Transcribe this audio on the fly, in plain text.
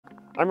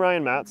I'm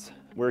Ryan Matz.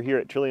 We're here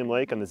at Trillium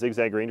Lake on the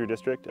Zigzag Ranger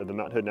District of the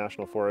Mount Hood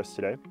National Forest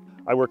today.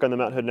 I work on the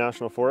Mount Hood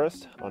National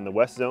Forest on the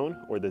West Zone,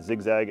 or the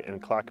Zigzag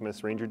and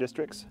Clackamas Ranger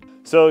Districts.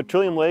 So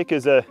Trillium Lake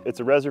is a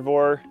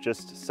reservoir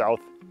just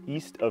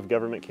southeast of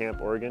Government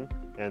Camp, Oregon,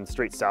 and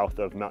straight south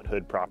of Mount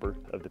Hood proper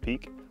of the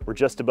peak. We're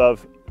just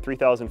above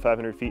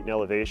 3,500 feet in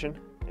elevation,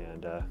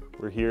 and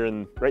we're here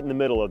right in the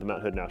middle of the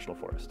Mount Hood National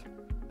Forest.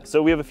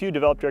 So we have a few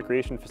developed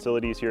recreation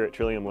facilities here at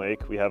Trillium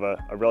Lake. We have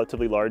a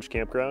relatively large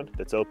campground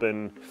that's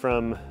open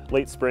from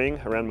late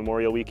spring around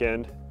Memorial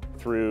Weekend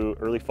through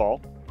early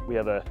fall. We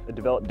have a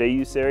developed day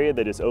use area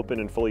that is open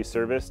and fully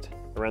serviced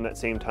around that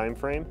same time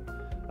frame.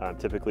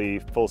 Typically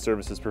full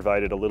service is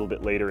provided a little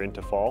bit later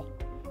into fall,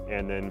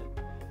 and then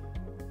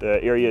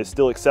the area is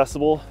still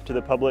accessible to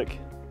the public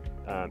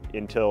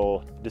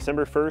until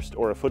December 1st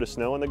or a foot of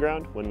snow on the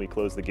ground when we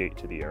close the gate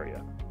to the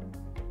area.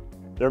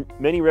 There are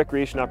many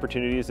recreation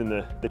opportunities in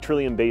the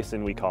Trillium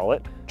Basin, we call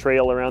it.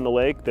 Trail around the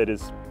lake that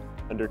is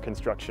under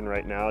construction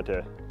right now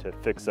to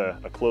fix a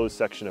closed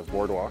section of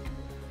boardwalk.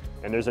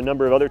 And there's a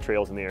number of other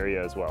trails in the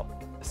area as well.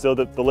 So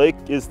the lake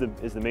is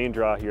the main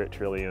draw here at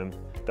Trillium.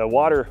 The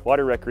water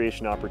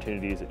recreation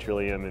opportunities at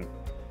Trillium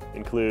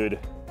include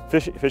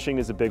fishing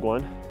is a big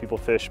one. People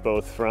fish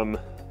both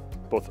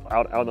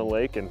out on the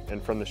lake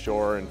and from the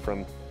shore and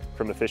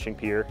from a fishing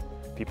pier.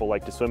 People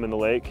like to swim in the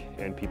lake,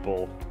 and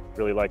people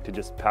really like to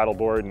just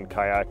paddleboard and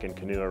kayak and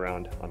canoe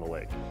around on the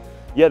lake.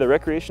 Yeah, the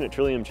recreation at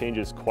Trillium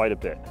changes quite a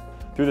bit.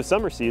 Through the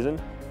summer season,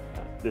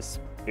 this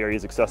area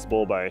is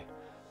accessible by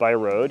a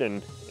road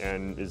and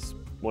is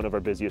one of our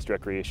busiest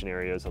recreation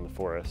areas on the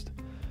forest.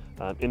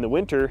 In the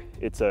winter,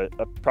 it's a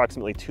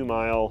approximately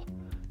 2-mile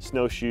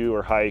snowshoe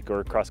or hike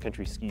or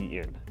cross-country ski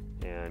in,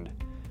 and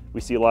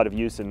we see a lot of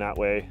use in that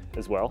way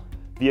as well.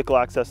 Vehicle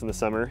access in the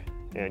summer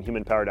and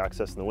human-powered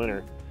access in the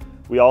winter.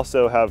 We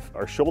also have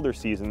our shoulder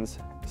seasons.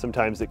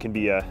 Sometimes it can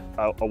be a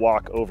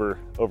walk over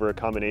a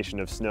combination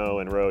of snow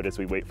and road as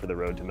we wait for the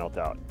road to melt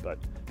out. But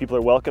people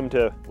are welcome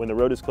to, when the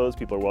road is closed,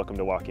 people are welcome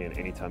to walk in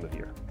any time of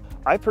year.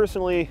 I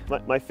personally,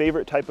 my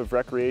favorite type of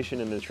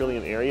recreation in the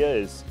Trillium area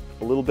is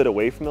a little bit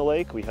away from the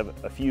lake. We have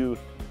a few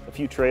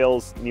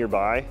trails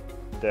nearby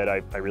that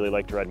I really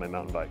like to ride my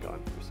mountain bike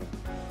on. There's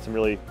some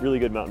really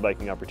good mountain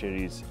biking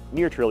opportunities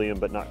near Trillium,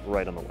 but not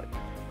right on the lake.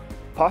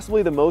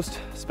 Possibly the most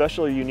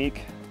special or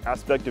unique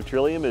aspect of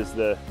Trillium is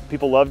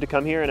people love to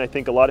come here, and I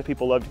think a lot of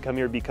people love to come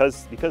here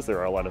because there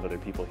are a lot of other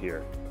people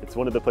here. It's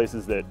one of the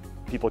places that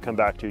people come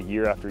back to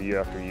year after year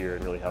after year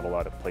and really have a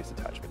lot of place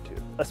attachment to.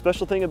 A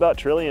special thing about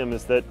Trillium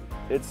is that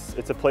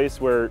it's a place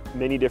where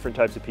many different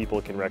types of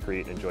people can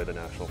recreate and enjoy the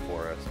national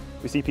forest.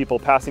 We see people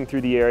passing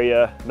through the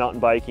area, mountain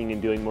biking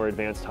and doing more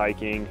advanced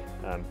hiking,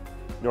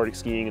 Nordic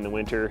skiing in the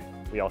winter.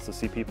 We also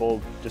see people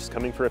just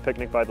coming for a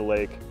picnic by the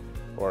lake,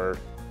 or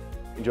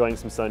enjoying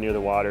some sun near the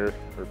water,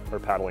 or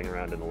paddling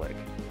around in the lake.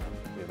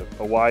 We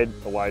have a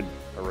wide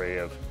array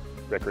of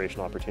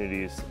recreational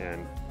opportunities,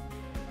 and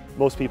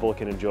most people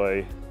can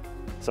enjoy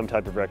some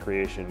type of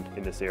recreation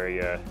in this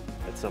area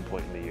at some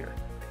point in the year,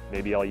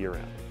 maybe all year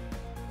round.